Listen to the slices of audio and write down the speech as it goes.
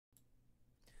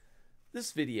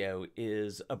This video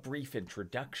is a brief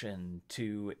introduction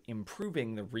to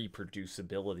improving the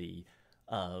reproducibility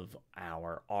of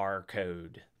our R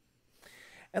code.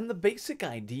 And the basic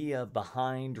idea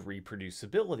behind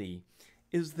reproducibility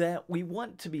is that we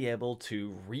want to be able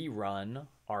to rerun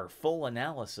our full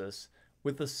analysis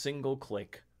with a single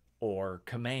click or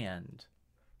command.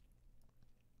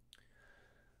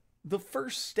 The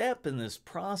first step in this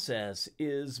process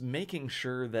is making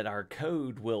sure that our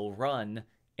code will run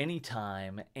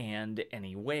anytime and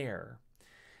anywhere.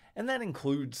 And that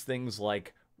includes things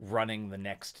like running the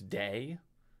next day.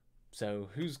 So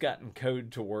who's gotten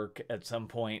code to work at some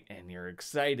point and you're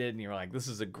excited and you're like, this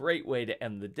is a great way to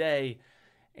end the day,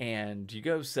 and you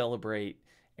go celebrate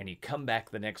and you come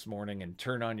back the next morning and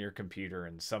turn on your computer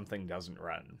and something doesn't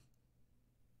run.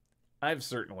 I've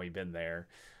certainly been there,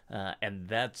 and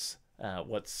that's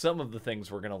what some of the things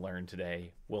we're going to learn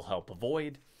today will help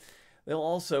avoid. They'll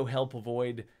also help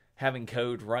avoid having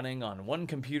code running on one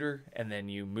computer and then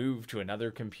you move to another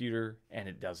computer and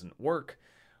it doesn't work,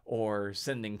 or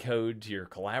sending code to your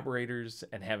collaborators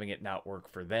and having it not work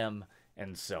for them,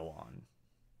 and so on.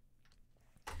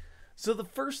 So the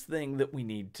first thing that we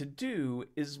need to do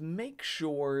is make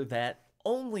sure that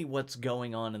only what's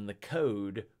going on in the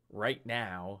code right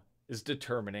now is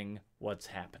determining what's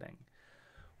happening.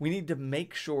 We need to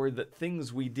make sure that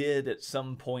things we did at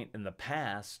some point in the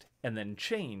past and then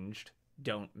changed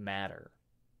don't matter.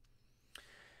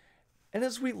 And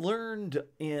as we learned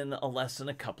in a lesson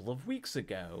a couple of weeks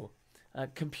ago,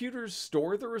 computers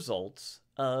store the results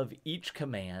of each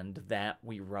command that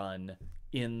we run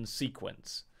in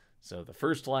sequence. So the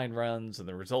first line runs and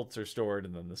the results are stored,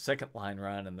 and then the second line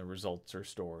runs and the results are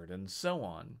stored, and so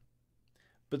on.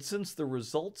 But since the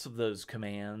results of those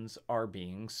commands are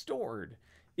being stored,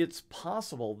 it's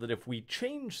possible that if we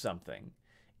change something,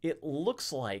 it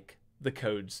looks like the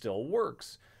code still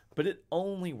works, but it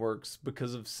only works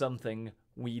because of something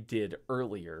we did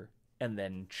earlier and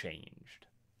then changed.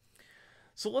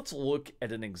 So let's look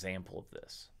at an example of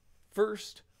this.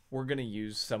 First, we're going to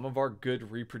use some of our good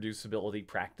reproducibility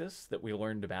practice that we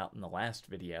learned about in the last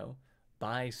video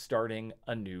by starting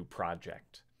a new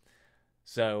project.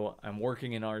 So I'm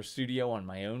working in RStudio on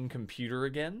my own computer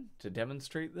again to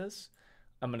demonstrate this.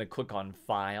 I'm going to click on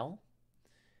File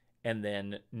and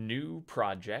then New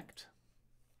Project.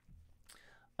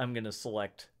 I'm going to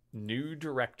select New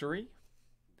Directory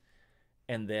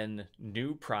and then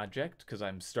New Project because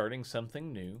I'm starting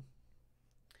something new.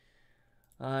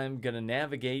 I'm going to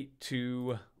navigate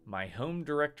to my home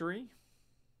directory.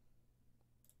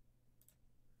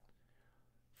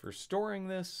 For storing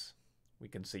this, we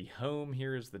can see home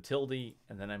here is the tilde,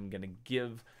 and then I'm going to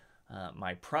give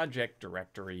my project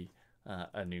directory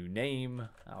a new name.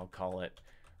 I'll call it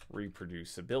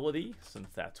Reproducibility, since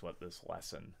that's what this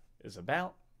lesson is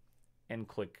about, and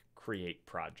click Create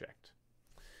Project.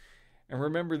 And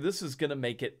remember, this is going to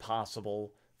make it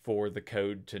possible for the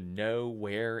code to know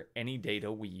where any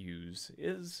data we use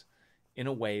is in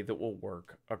a way that will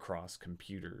work across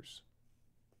computers.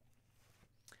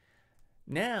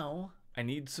 Now I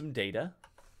need some data,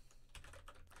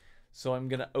 so I'm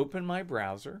going to open my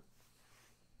browser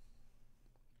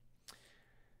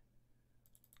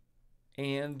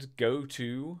and go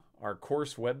to our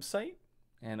course website,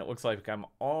 and it looks like I'm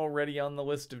already on the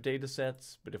list of data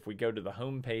sets, but if we go to the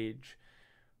home page,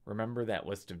 remember that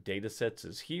list of data sets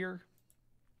is here.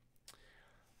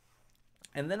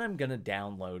 And then I'm going to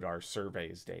download our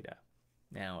surveys data.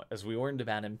 Now, as we learned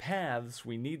about in paths,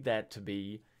 we need that to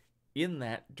be in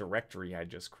that directory I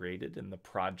just created, in the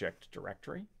project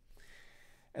directory.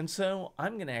 And so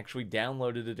I'm going to actually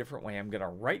download it a different way. I'm going to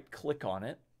right-click on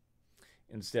it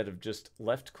instead of just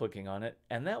left-clicking on it,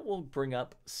 and that will bring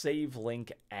up Save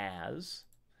Link As,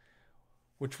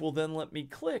 which will then let me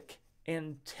click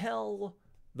and tell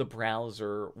the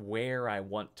browser where I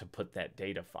want to put that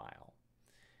data file.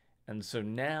 And so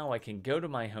now I can go to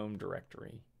my home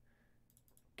directory,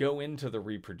 go into the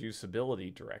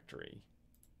reproducibility directory,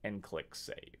 and click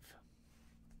Save.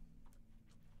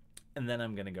 And then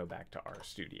I'm going to go back to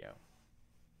RStudio.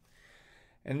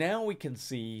 And now we can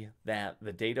see that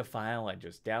the data file I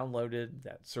just downloaded,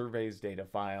 that surveys data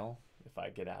file, if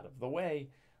I get out of the way,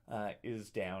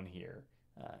 is down here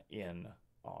in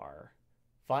our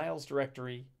files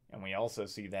directory, and we also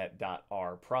see that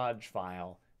 .rproj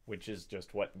file, which is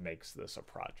just what makes this a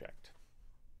project.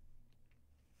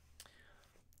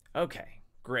 Okay,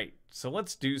 great. So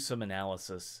let's do some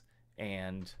analysis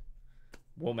and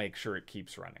we'll make sure it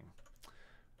keeps running.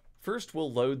 First,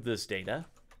 we'll load this data.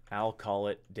 I'll call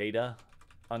it data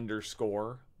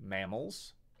underscore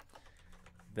mammals.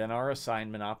 Then our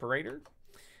assignment operator.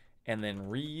 and then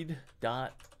read.csv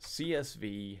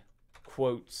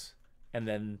quotes, and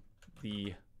then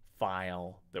the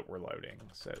file that we're loading.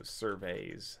 So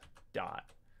surveys.csv.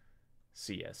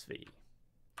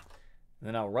 And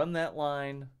then I'll run that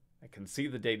line. I can see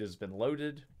the data's been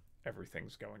loaded.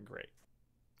 Everything's going great.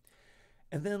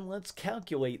 And then let's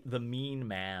calculate the mean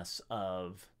mass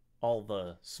of all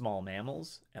the small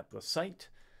mammals at the site.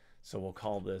 So we'll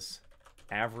call this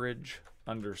average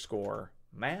underscore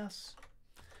mass.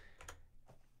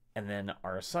 And then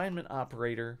our assignment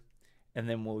operator. And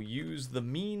then we'll use the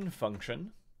mean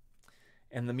function.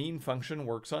 And the mean function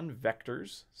works on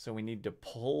vectors. So we need to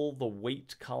pull the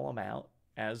weight column out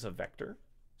as a vector.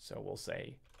 So we'll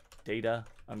say data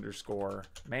underscore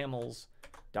mammals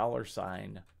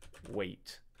 $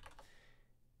 weight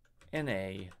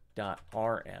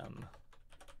na.rm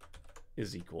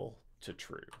is equal to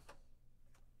true.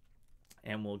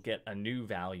 And we'll get a new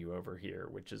value over here,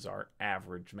 which is our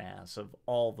average mass of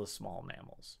all the small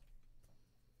mammals.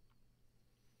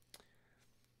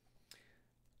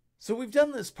 So we've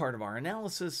done this part of our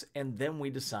analysis, and then we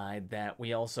decide that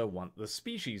we also want the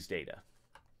species data.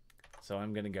 So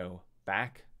I'm going to go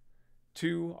back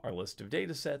to our list of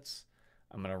data sets.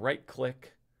 I'm going to right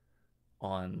click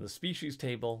on the species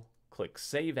table, click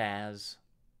Save As.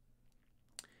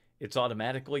 It's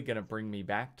automatically going to bring me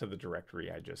back to the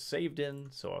directory I just saved in,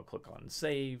 so I'll click on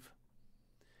Save.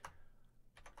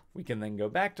 We can then go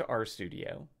back to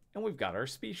RStudio, and we've got our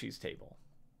species table.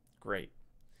 Great.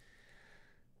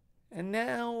 And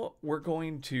now we're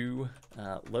going to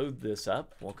load this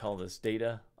up. We'll call this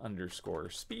data underscore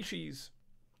species,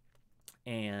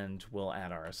 and we'll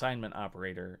add our assignment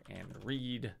operator and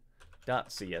read.csv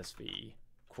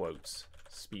quotes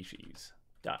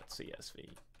species.csv.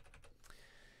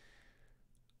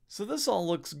 So this all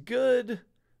looks good,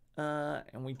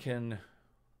 and we can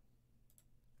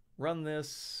run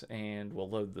this, and we'll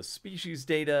load the species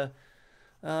data.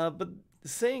 But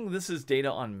saying this is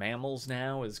data on mammals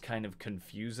now is kind of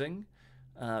confusing.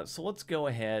 So let's go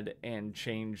ahead and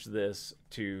change this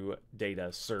to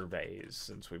data surveys,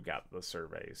 since we've got the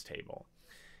surveys table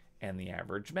and the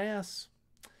average mass.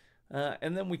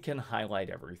 And then we can highlight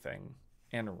everything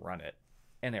and run it,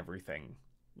 and everything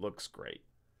looks great.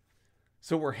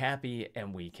 So we're happy,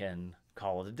 and we can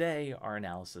call it a day. Our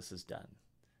analysis is done.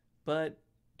 But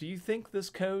do you think this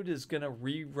code is going to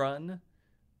rerun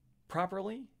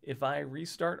properly if I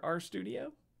restart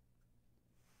RStudio?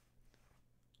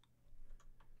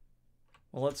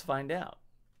 Well, let's find out.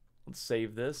 Let's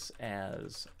save this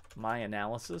as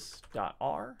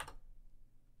myanalysis.r.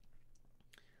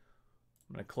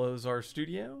 I'm going to close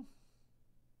RStudio.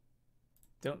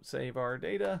 Don't save our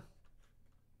data.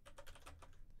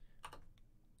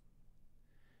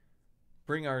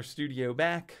 Bring RStudio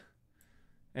back.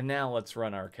 And now let's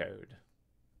run our code.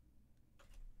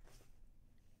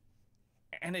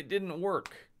 And it didn't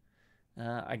work.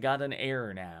 I got an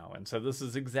error now. And so this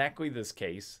is exactly this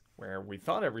case where we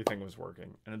thought everything was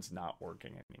working and it's not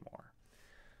working anymore.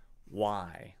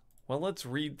 Why? Well, let's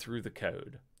read through the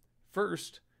code.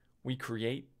 First, we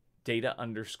create data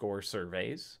underscore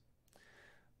surveys.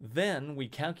 Then we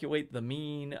calculate the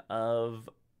mean of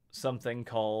something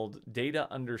called data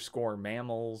underscore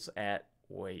mammals at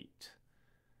weight.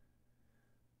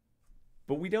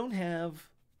 But we don't have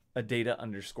a data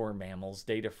underscore mammals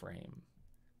data frame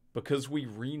because we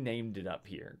renamed it up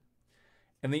here.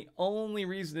 And the only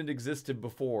reason it existed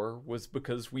before was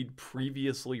because we'd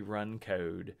previously run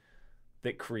code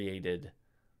that created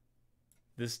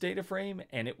this data frame,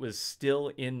 and it was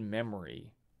still in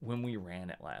memory when we ran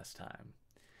it last time.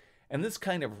 And this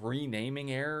kind of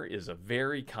renaming error is a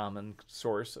very common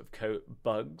source of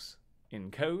bugs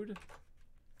in code.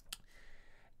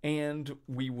 And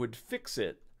we would fix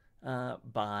it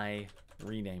by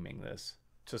renaming this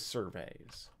to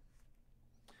surveys.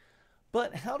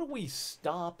 But how do we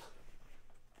stop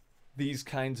these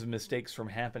kinds of mistakes from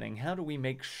happening? How do we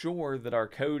make sure that our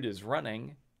code is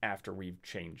running after we've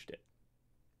changed it?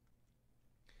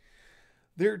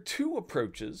 There are two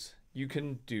approaches you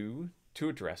can do to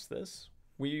address this.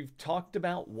 We've talked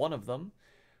about one of them,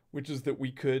 which is that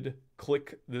we could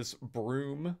click this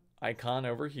broom icon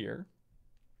over here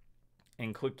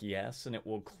and click yes, and it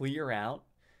will clear out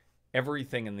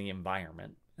everything in the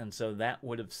environment. And so that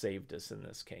would have saved us in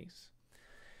this case.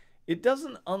 It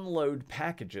doesn't unload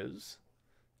packages.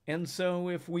 And so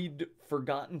if we'd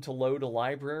forgotten to load a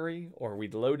library, or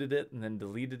we'd loaded it and then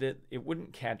deleted it, it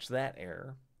wouldn't catch that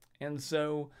error. And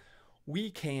so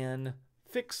we can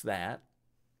fix that.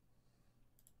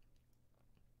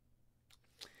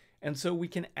 And so we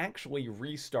can actually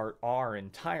restart R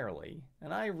entirely.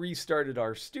 And I restarted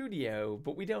RStudio,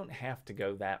 but we don't have to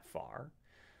go that far.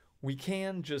 We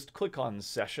can just click on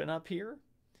Session up here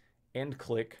and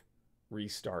click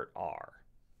Restart R.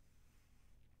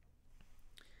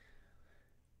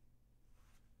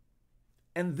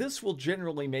 And this will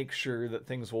generally make sure that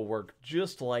things will work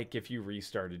just like if you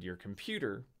restarted your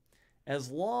computer, as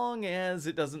long as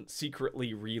it doesn't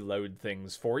secretly reload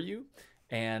things for you.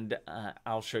 And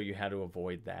I'll show you how to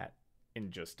avoid that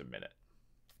in just a minute.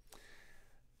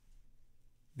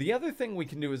 The other thing we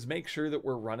can do is make sure that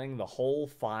we're running the whole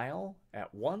file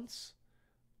at once,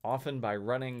 often by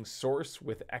running source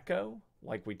with echo,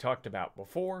 like we talked about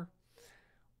before,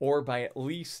 or by at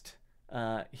least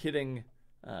hitting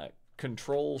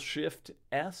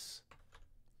Control-Shift-S,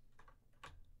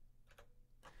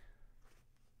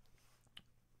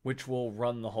 which will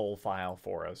run the whole file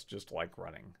for us, just like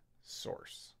running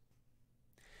source.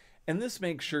 And this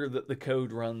makes sure that the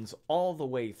code runs all the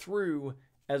way through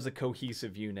as a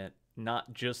cohesive unit,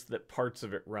 not just that parts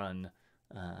of it run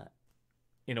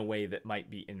in a way that might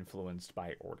be influenced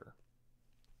by order.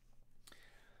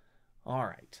 All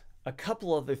right, a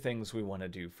couple other things we want to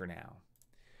do for now.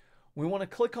 We want to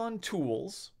click on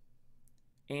Tools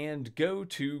and go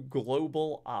to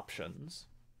Global Options.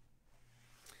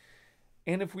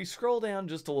 And if we scroll down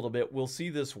just a little bit, we'll see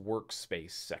this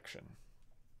Workspace section.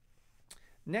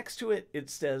 Next to it, it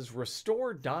says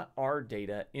Restore.R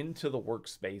data into the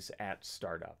workspace at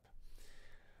startup.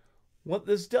 What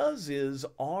this does is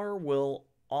R will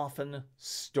often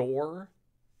store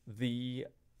the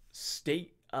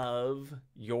state of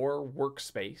your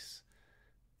workspace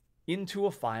into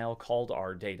a file called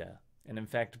RData. And in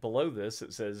fact, below this,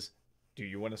 it says, do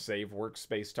you want to save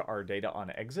workspace to RData on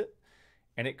exit?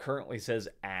 And it currently says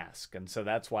ask. And so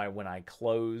that's why when I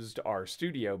closed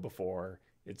RStudio before,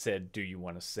 it said, do you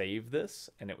want to save this?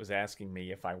 And it was asking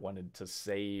me if I wanted to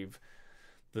save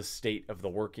the state of the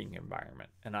working environment.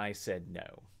 And I said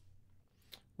no.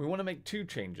 We want to make two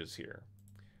changes here.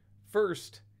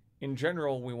 First, in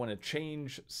general, we want to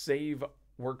change save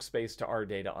workspace to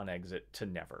RData on exit to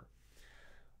never.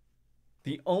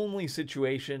 The only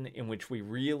situation in which we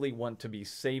really want to be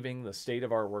saving the state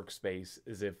of our workspace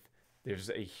is if there's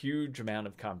a huge amount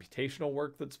of computational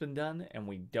work that's been done and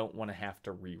we don't want to have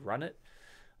to rerun it.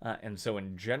 And so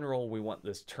in general, we want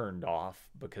this turned off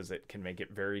because it can make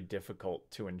it very difficult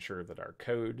to ensure that our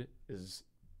code is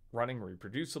running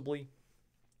reproducibly.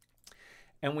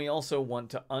 And we also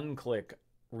want to unclick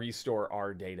Restore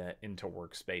R data into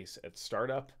workspace at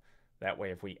startup. That way,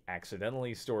 if we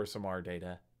accidentally store some R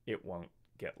data, it won't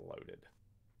get loaded.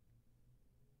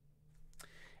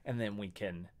 And then we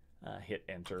can hit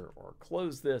enter or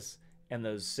close this, and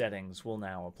those settings will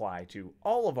now apply to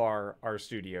all of our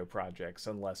RStudio projects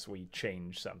unless we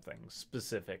change something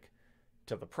specific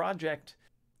to the project.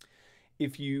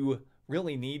 If you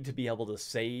really need to be able to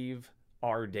save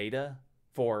our data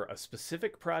for a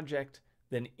specific project,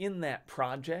 then in that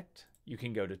project, you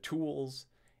can go to Tools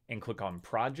and click on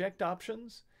Project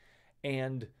Options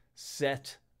and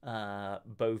set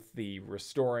both the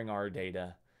Restoring Our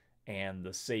Data and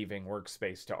the Saving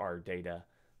Workspace to Our Data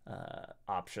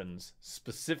options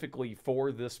specifically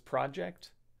for this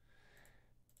project.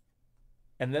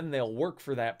 And then they'll work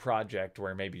for that project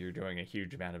where maybe you're doing a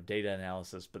huge amount of data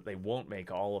analysis, but they won't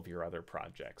make all of your other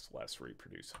projects less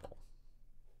reproducible.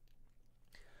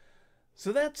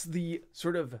 So that's the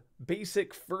sort of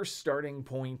basic first starting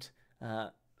point,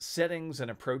 settings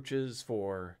and approaches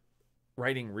for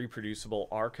writing reproducible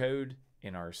R code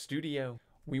in RStudio.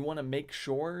 We want to make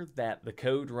sure that the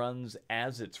code runs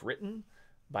as it's written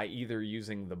by either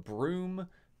using the broom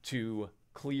to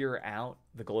clear out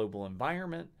the global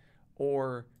environment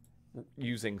or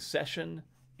using session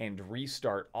and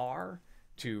restart R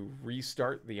to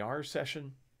restart the R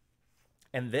session,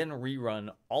 and then rerun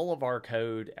all of our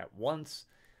code at once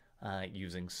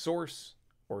using source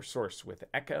or source with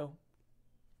echo.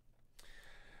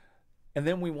 And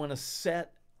then we want to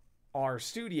set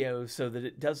RStudio so that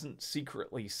it doesn't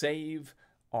secretly save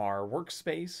our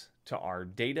workspace to our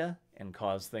data and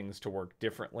cause things to work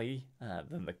differently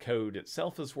than the code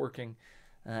itself is working,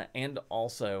 and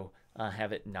also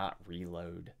have it not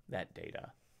reload that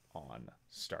data on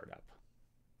startup.